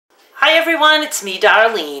Hi everyone, it's me,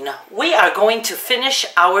 Darlene. We are going to finish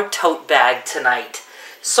our tote bag tonight.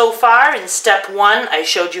 So far, in step 1, I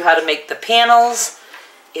showed you how to make the panels.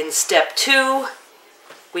 In step 2,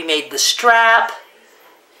 we made the strap.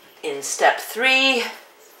 In step 3,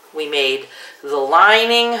 we made the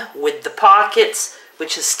lining with the pockets,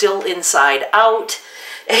 which is still inside out.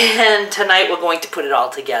 And tonight we're going to put it all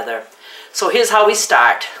together. So here's how we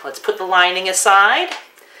start. Let's put the lining aside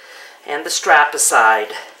and the strap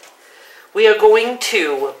aside. We are going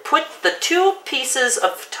to put the two pieces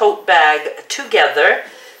of tote bag together.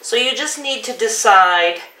 So you just need to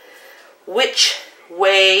decide which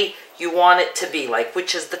way you want it to be, like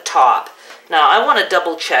which is the top. Now I want to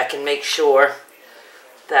double check and make sure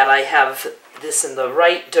that I have this in the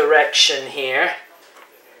right direction here.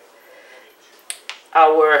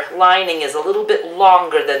 Our lining is a little bit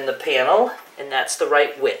longer than the panel, and that's the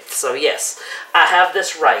right width. So yes, I have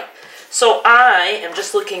this right. So I am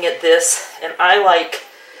just looking at this, and I like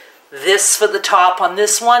this for the top on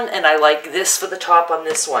this one, and I like this for the top on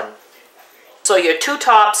this one. So your two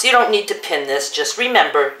tops, you don't need to pin this. Just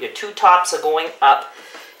remember, your two tops are going up.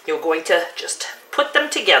 You're going to just put them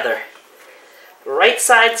together. Right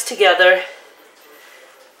sides together,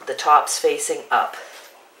 the tops facing up.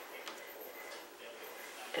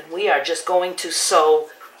 And we are just going to sew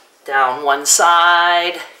down one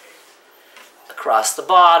side, across the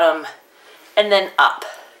bottom, and then up.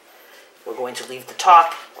 We're going to leave the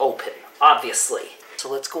top open, obviously.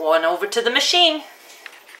 So let's go on over to the machine.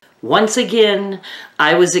 Once again,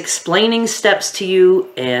 I was explaining steps to you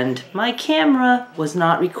and my camera was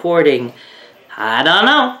not recording. I don't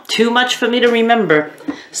know, too much for me to remember.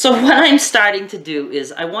 So what I'm starting to do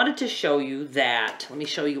is I wanted to show you that. Let me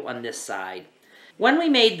show you on this side. When we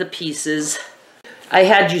made the pieces, I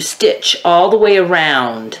had you stitch all the way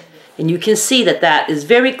around. And you can see that that is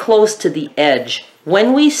very close to the edge.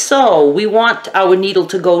 When we sew, we want our needle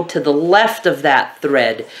to go to the left of that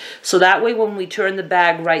thread. So that way when we turn the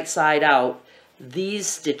bag right side out, these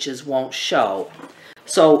stitches won't show.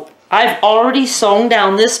 So I've already sewn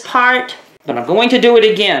down this part, but I'm going to do it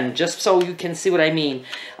again, just so you can see what I mean.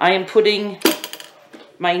 I am putting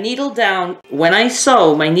my needle down. When I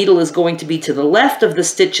sew, my needle is going to be to the left of the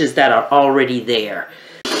stitches that are already there.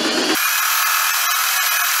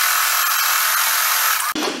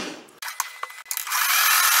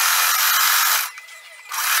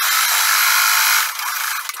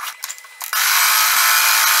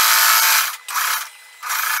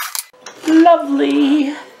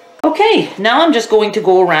 Lovely. Okay, now I'm just going to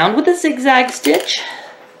go around with a zigzag stitch.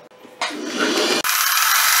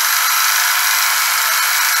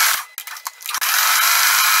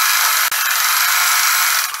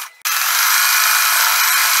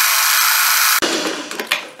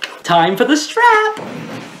 Time for the strap.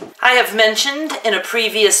 I have mentioned in a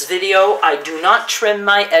previous video, I do not trim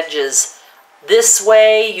my edges. This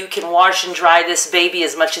way you can wash and dry this baby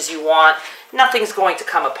as much as you want. Nothing's going to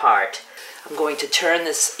come apart. I'm going to turn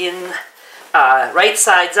this in right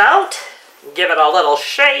sides out, give it a little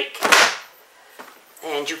shake,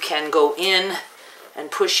 and you can go in and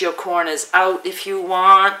push your corners out if you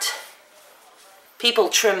want. People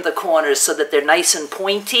trim the corners so that they're nice and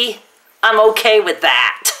pointy. I'm okay with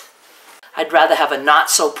that. I'd rather have a not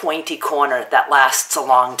so pointy corner that lasts a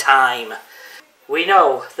long time. We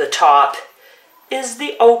know the top is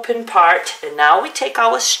the open part, and now we take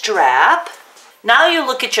our strap. Now you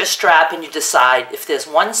look at your strap and you decide if there's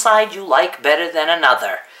one side you like better than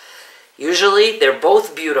another. Usually they're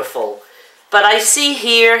both beautiful, but I see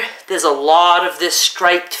here there's a lot of this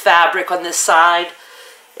striped fabric on this side,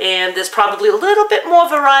 and there's probably a little bit more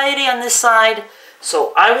variety on this side.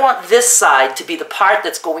 So I want this side to be the part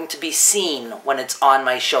that's going to be seen when it's on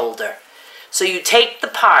my shoulder. So you take the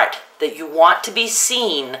part that you want to be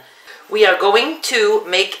seen. We are going to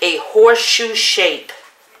make a horseshoe shape.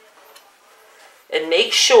 And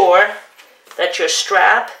make sure that your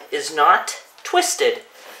strap is not twisted.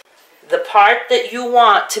 The part that you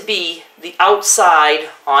want to be the outside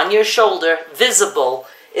on your shoulder, visible,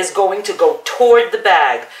 is going to go toward the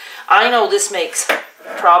bag. I know this makes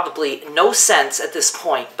probably no sense at this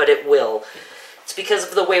point, but it will. It's because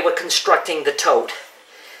of the way we're constructing the tote.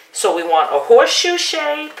 So we want a horseshoe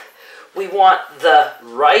shape. We want the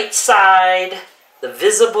right side, the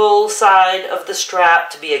visible side of the strap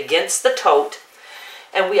to be against the tote.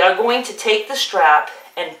 And we are going to take the strap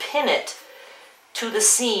and pin it to the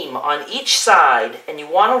seam on each side. And you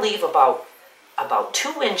want to leave about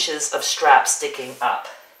 2 inches of strap sticking up.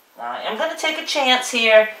 Now I am going to take a chance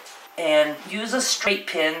here and use a straight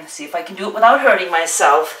pin. See if I can do it without hurting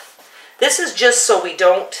myself. This is just so we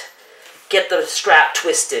don't get the strap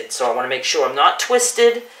twisted. So I want to make sure I'm not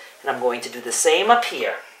twisted And I'm going to do the same up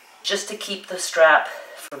here, just to keep the strap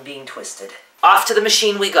from being twisted. Off to the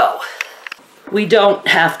machine we go. We don't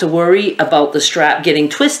have to worry about the strap getting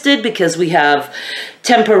twisted because we have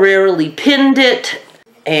temporarily pinned it.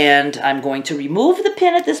 And I'm going to remove the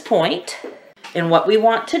pin at this point. And what we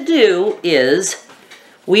want to do is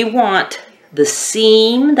we want the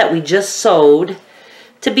seam that we just sewed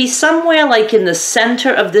to be somewhere like in the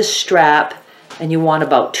center of this strap. And you want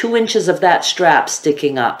about 2 inches of that strap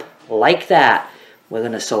sticking up like that. We're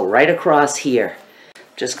going to sew right across here.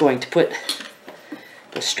 Just going to put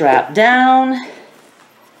the strap down.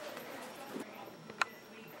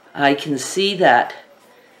 I can see that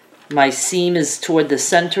my seam is toward the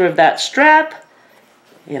center of that strap,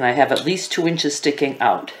 and I have at least 2 inches sticking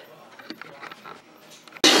out.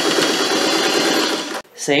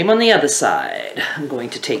 Same on the other side. I'm going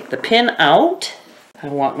to take the pin out. I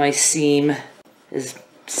want my seam as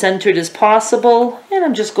centered as possible, and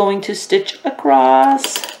I'm just going to stitch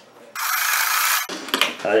across.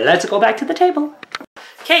 Let's go back to the table.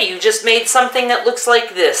 Okay, you just made something that looks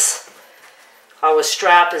like this. Our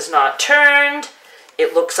strap is not turned.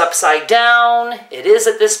 It looks upside down. It is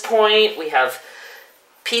at this point. We have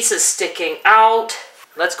pieces sticking out.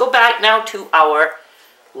 Let's go back now to our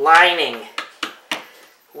lining.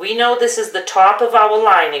 We know this is the top of our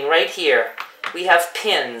lining right here. We have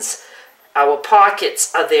pins. Our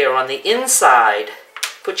pockets are there on the inside.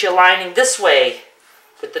 Put your lining this way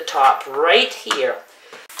with the top right here.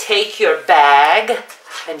 Take your bag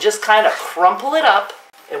and just kind of crumple it up,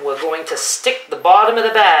 and we're going to stick the bottom of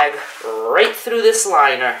the bag right through this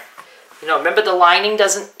liner. You know, remember the lining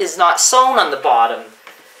is not sewn on the bottom.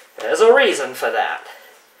 There's a reason for that.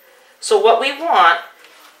 So what we want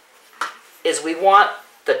is we want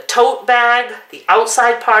the tote bag, the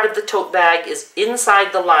outside part of the tote bag is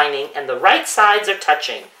inside the lining and the right sides are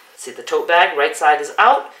touching. See the tote bag, right side is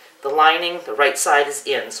out, the lining, the right side is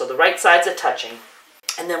in. So the right sides are touching.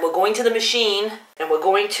 And then we're going to the machine and we're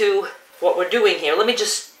going to, what we're doing here, let me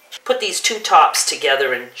just put these two tops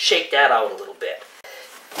together and shake that out a little bit.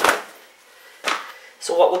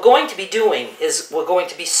 So what we're going to be doing is we're going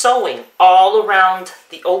to be sewing all around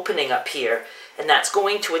the opening up here, and that's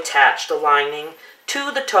going to attach the lining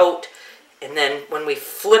to the tote, and then when we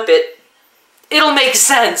flip it, it'll make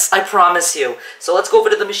sense, I promise you. So let's go over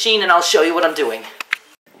to the machine and I'll show you what I'm doing.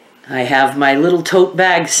 I have my little tote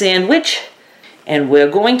bag sandwich, and we're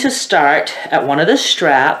going to start at one of the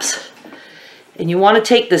straps, and you want to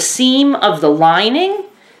take the seam of the lining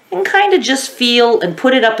and kind of just feel and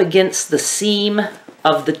put it up against the seam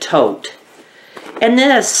of the tote. And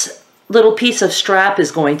this little piece of strap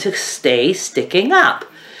is going to stay sticking up.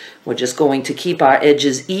 We're just going to keep our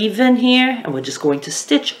edges even here, and we're just going to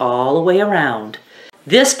stitch all the way around.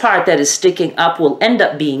 This part that is sticking up will end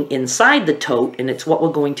up being inside the tote, and it's what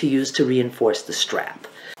we're going to use to reinforce the strap.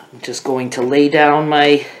 I'm just going to lay down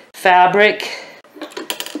my fabric,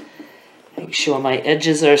 make sure my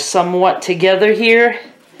edges are somewhat together here,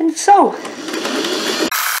 and sew.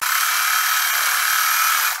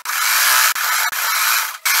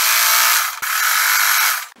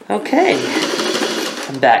 Okay,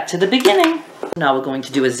 I'm back to the beginning. Now we're going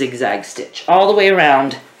to do a zigzag stitch all the way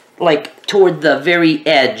around, like toward the very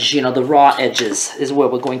edge, you know, the raw edges is where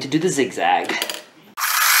we're going to do the zigzag.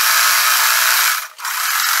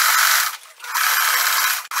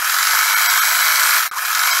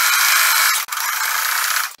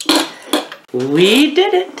 We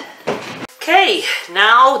did it. Okay,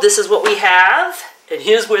 now this is what we have, and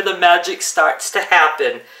here's where the magic starts to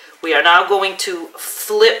happen. We are now going to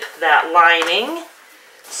flip that lining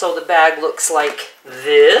so the bag looks like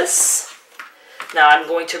this. Now I'm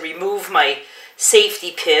going to remove my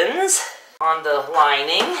safety pins on the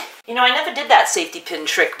lining. You know, I never did that safety pin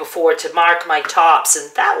trick before to mark my tops,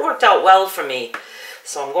 and that worked out well for me.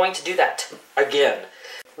 So I'm going to do that again.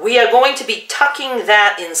 We are going to be tucking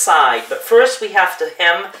that inside, but first we have to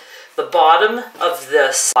hem the bottom of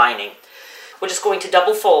this lining. We're just going to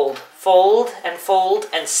double fold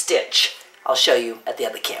and stitch. I'll show you at the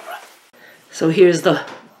other camera. So here's the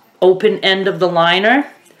open end of the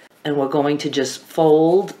liner, and we're going to just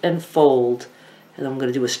fold, and I'm going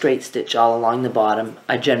to do a straight stitch all along the bottom.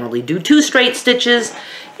 I generally do 2 straight stitches.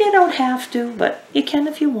 You don't have to, but you can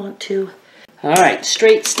if you want to. All right,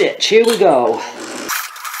 straight stitch. Here we go.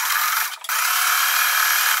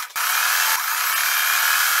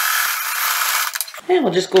 And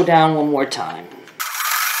we'll just go down one more time.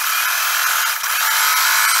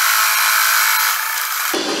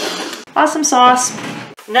 Awesome sauce.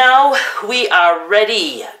 Now we are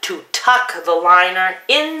ready to tuck the liner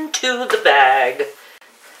into the bag.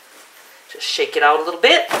 Just shake it out a little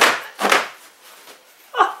bit.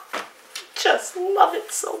 Oh, just love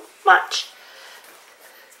it so much.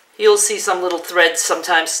 You'll see some little threads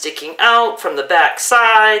sometimes sticking out from the back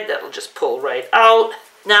side. That'll just pull right out.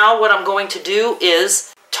 Now what I'm going to do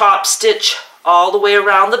is top stitch all the way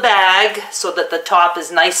around the bag so that the top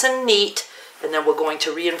is nice and neat, and then we're going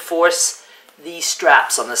to reinforce these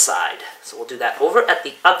straps on the side. So we'll do that over at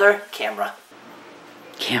the other camera.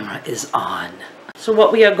 Camera is on. So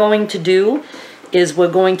what we are going to do is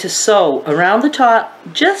we're going to sew around the top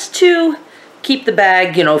just to keep the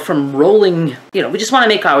bag, you know, from rolling. You know, we just want to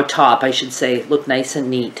make our top, I should say, look nice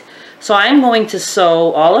and neat. So I'm going to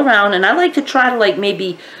sew all around, and I like to try to like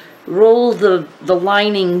maybe roll the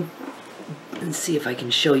lining, and see if I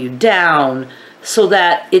can show you, down so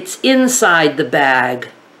that it's inside the bag.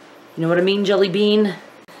 You know what I mean, Jelly Bean?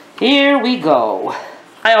 Here we go.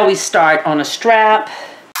 I always start on a strap.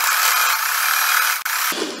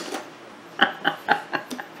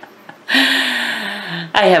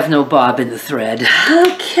 I have no bob in the thread.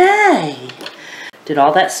 Okay. Did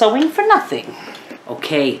all that sewing for nothing.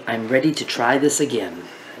 Okay, I'm ready to try this again.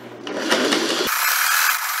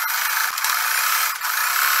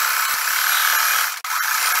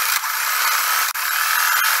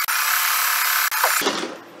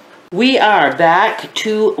 We are back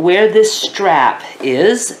to where this strap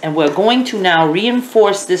is, and we're going to now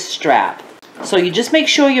reinforce this strap. So you just make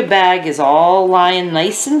sure your bag is all lying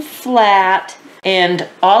nice and flat, and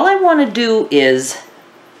all I want to do is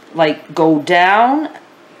like go down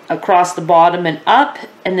across the bottom and up,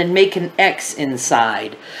 and then make an X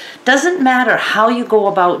inside. Doesn't matter how you go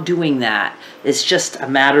about doing that. It's just a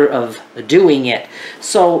matter of doing it.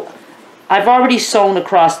 So I've already sewn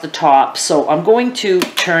across the top, so I'm going to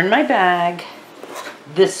turn my bag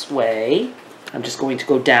this way. I'm just going to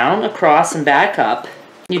go down, across, and back up.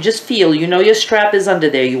 You just feel, you know your strap is under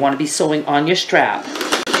there. You want to be sewing on your strap.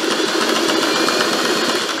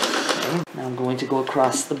 Okay. Now I'm going to go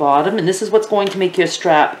across the bottom, and this is what's going to make your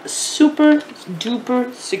strap super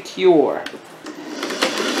duper secure.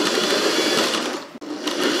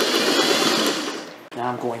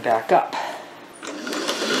 Now I'm going back up.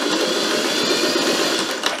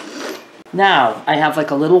 Now, I have like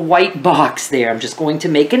a little white box there. I'm just going to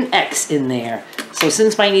make an X in there. So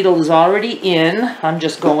since my needle is already in, I'm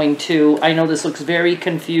just going to, I know this looks very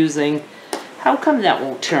confusing. How come that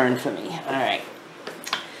won't turn for me? All right.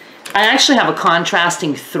 I actually have a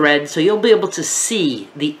contrasting thread, so you'll be able to see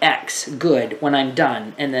the X good when I'm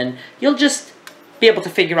done. And then you'll just be able to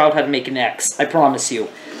figure out how to make an X, I promise you.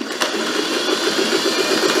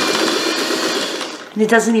 And it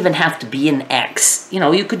doesn't even have to be an X. You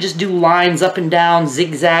know, you could just do lines up and down,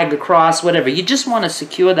 zigzag across, whatever. You just want to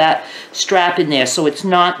secure that strap in there so it's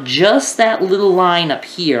not just that little line up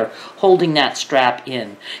here holding that strap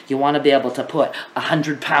in. You want to be able to put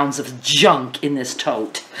 100 pounds of junk in this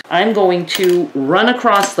tote. I'm going to run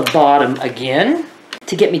across the bottom again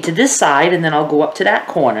to get me to this side, and then I'll go up to that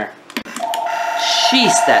corner.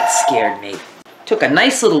 Jeez, that scared me. Took a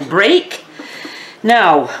nice little break.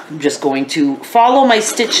 Now, I'm just going to follow my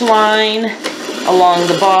stitch line along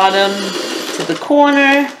the bottom to the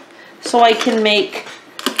corner so I can make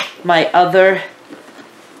my other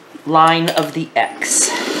line of the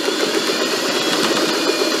X.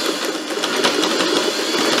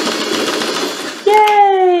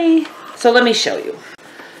 Yay! So let me show you.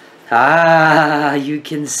 Ah, you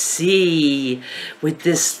can see with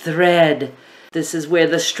this thread, this is where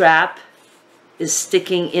the strap is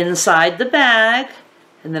sticking inside the bag,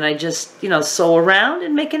 and then I just, you know, sew around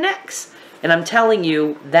and make an X. And I'm telling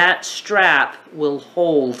you, that strap will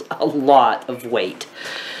hold a lot of weight.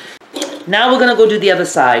 Now we're gonna go do the other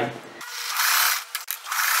side.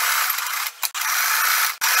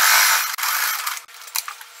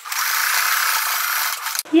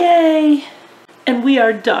 Yay! And we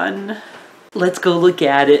are done. Let's go look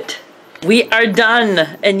at it. We are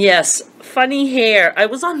done, and yes, funny hair. I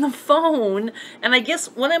was on the phone, and I guess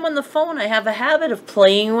when I'm on the phone, I have a habit of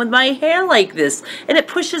playing with my hair like this, and it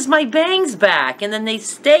pushes my bangs back, and then they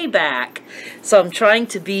stay back. So I'm trying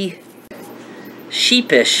to be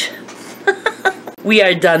sheepish. We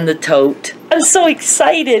are done the tote. I'm so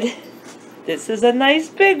excited. This is a nice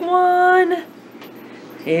big one.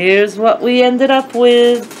 Here's what we ended up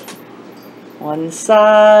with. One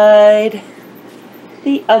side,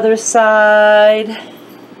 the other side.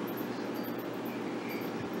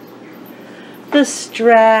 The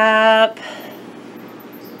strap,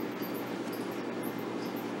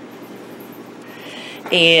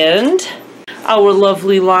 and our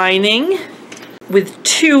lovely lining with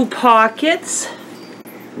 2 pockets.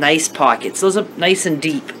 Nice pockets. Those are nice and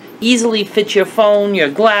deep. easily fit your phone, your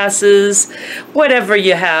glasses, whatever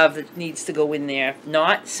you have that needs to go in there.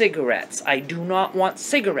 Not cigarettes. I do not want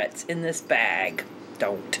cigarettes in this bag.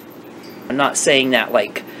 Don't. I'm not saying that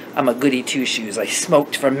like I'm a goody two-shoes. I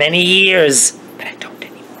smoked for many years, but I don't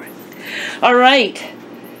anymore. All right.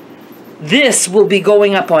 This will be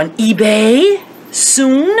going up on eBay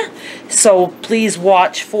soon, so please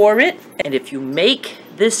watch for it. And if you make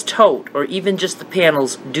this tote, or even just the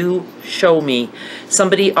panels, do show me.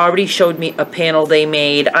 Somebody already showed me a panel they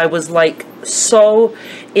made. I was like so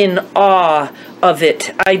in awe of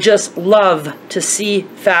it. I just love to see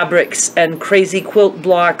fabrics and crazy quilt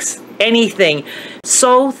blocks, anything.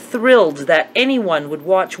 So thrilled that anyone would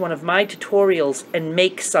watch one of my tutorials and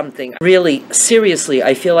make something. Really, seriously,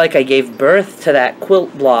 I feel like I gave birth to that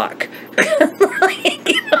quilt block. Like,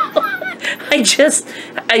 you know, I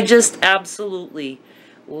just absolutely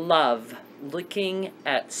love looking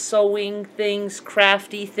at sewing things,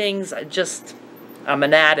 crafty things. I'm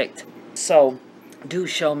an addict. So do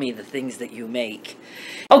show me the things that you make.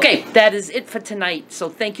 Okay, that is it for tonight. So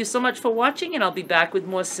thank you so much for watching, and I'll be back with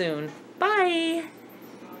more soon. Bye!